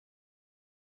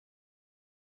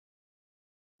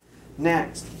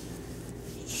Next,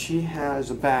 she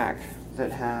has a back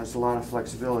that has a lot of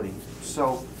flexibility.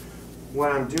 So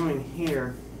what I'm doing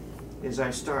here is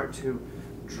I start to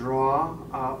draw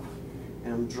up,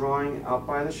 and I'm drawing up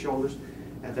by the shoulders.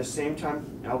 At the same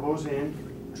time, elbows in,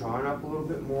 drawing up a little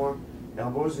bit more,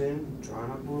 elbows in,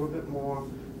 drawing up a little bit more,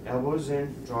 elbows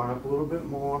in, drawing up a little bit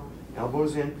more,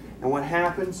 elbows in. And what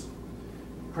happens?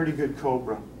 Pretty good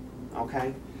cobra,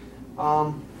 okay?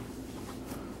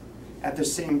 At the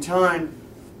same time,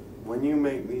 when you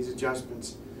make these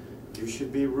adjustments, you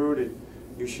should be rooted.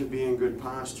 You should be in good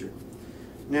posture.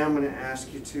 Now I'm going to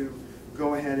ask you to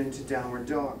go ahead into downward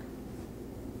dog.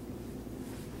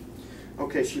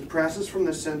 Okay, she presses from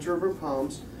the center of her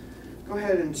palms. Go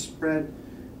ahead and spread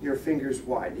your fingers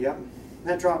wide. Yep.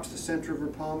 That drops the center of her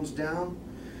palms down.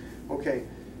 Okay.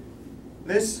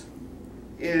 This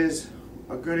is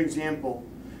a good example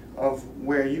of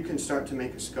where you can start to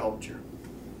make a sculpture.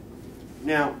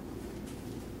 Now,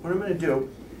 what I'm going to do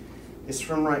is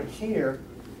from right here,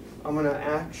 I'm going to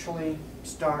actually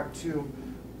start to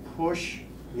push,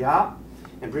 yeah,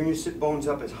 and bring your sit bones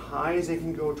up as high as they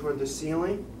can go toward the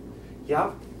ceiling.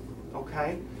 Yep,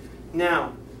 okay.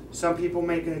 Now, some people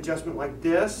make an adjustment like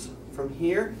this from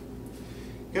here.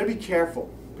 You got to be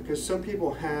careful because some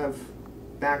people have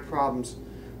back problems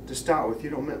to start with. You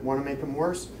don't want to make them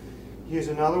worse. Here's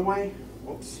another way.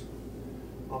 Whoops.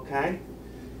 Okay.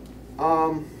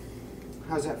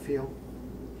 How's that feel?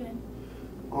 Good.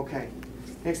 Okay.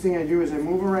 Next thing I do is I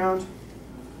move around.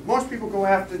 Most people go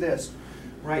after this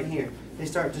right here. They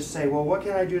start to say, well, what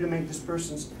can I do to make this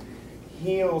person's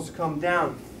heels come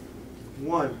down?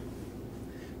 1,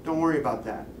 don't worry about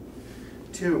that.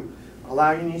 2,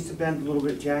 allow your knees to bend a little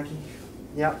bit, Jackie.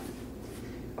 Yep.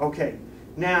 Okay.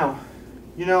 Now,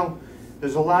 you know,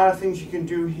 there's a lot of things you can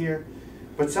do here,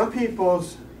 but some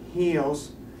people's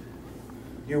heels,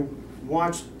 you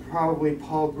watched probably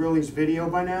Paul Grilly's video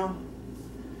by now.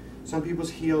 Some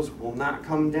people's heels will not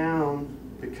come down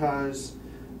because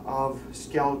of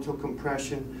skeletal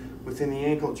compression within the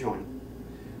ankle joint.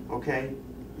 Okay,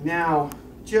 now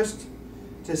just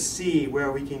to see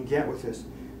where we can get with this,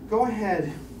 go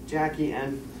ahead, Jackie,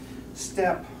 and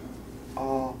step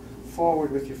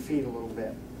forward with your feet a little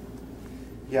bit.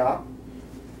 Yeah.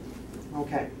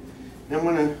 Okay. Then I'm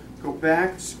going to go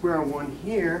back to square one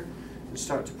here and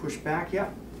start to push back.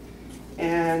 Yep.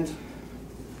 And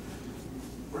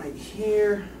right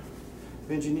here,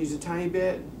 bend your knees a tiny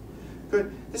bit.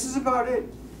 Good. This is about it.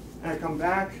 And I come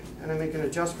back and I make an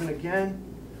adjustment again.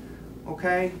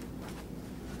 Okay?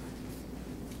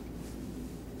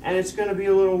 And it's going to be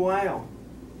a little while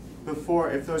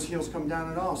before, if those heels come down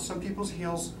at all. Some people's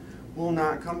heels will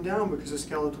not come down because of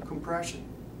skeletal compression.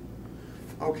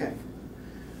 Okay.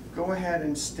 Go ahead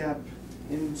and step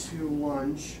into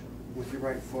lunge with your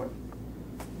right foot.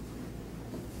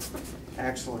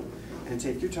 Excellent. And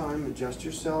take your time, adjust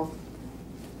yourself.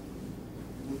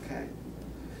 Okay.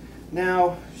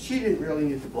 Now, she didn't really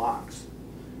need the blocks,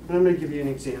 but I'm going to give you an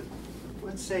example.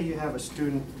 Let's say you have a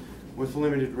student with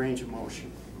limited range of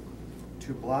motion.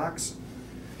 2 blocks.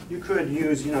 You could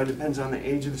use, it depends on the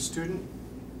age of the student.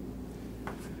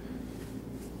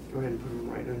 Go ahead and put them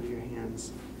right under your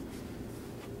hands.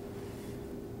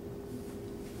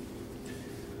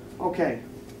 Okay.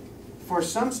 For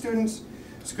some students,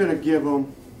 it's going to give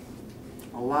them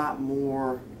a lot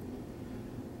more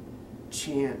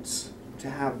chance to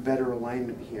have better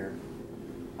alignment here.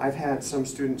 I've had some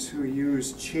students who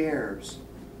use chairs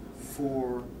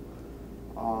for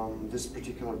this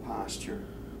particular posture,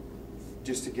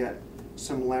 just to get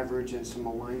some leverage and some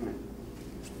alignment.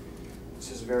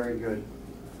 This is very good.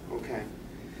 Okay.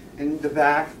 In the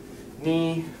back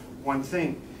knee, one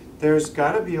thing, there's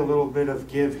got to be a little bit of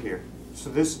give here. So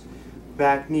this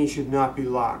back knee should not be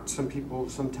locked. Some people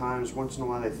sometimes, once in a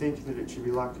while, they think that it should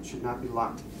be locked. It should not be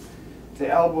locked. The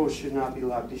elbows should not be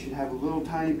locked. They should have a little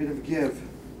tiny bit of give.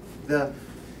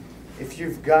 If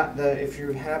you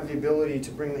have the ability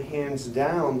to bring the hands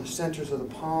down, the centers of the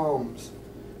palms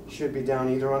should be down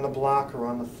either on the block or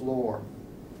on the floor.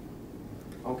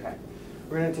 Okay.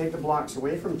 We're going to take the blocks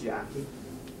away from Jackie.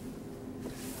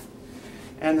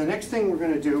 And the next thing we're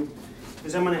going to do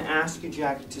is I'm going to ask you,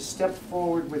 Jackie, to step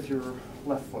forward with your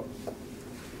left foot.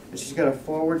 And she's got a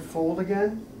forward fold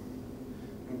again.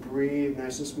 And breathe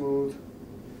nice and smooth.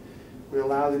 We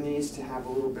allow the knees to have a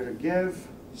little bit of give.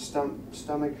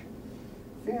 Stomach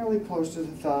fairly close to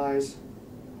the thighs.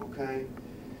 Okay.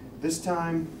 This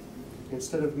time,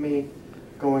 instead of me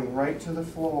going right to the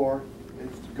floor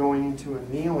and going into a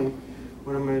kneeling,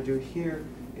 what I'm going to do here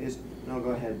is, no,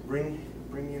 go ahead, bring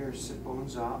your sit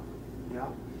bones up. Yeah.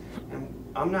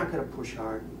 And I'm not going to push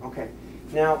hard. Okay.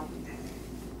 Now,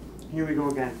 here we go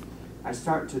again. I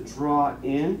start to draw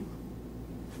in.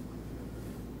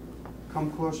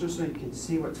 Come closer so you can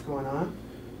see what's going on.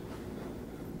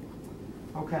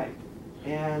 Okay,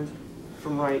 and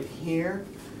from right here,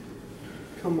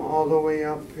 come all the way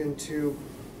up into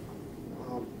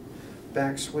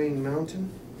back swaying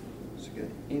mountain. So you're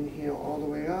going to inhale all the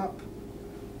way up.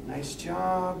 Nice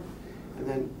job. And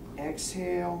then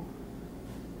exhale.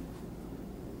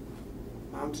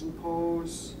 Mountain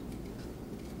pose.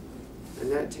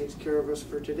 And that takes care of us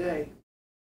for today.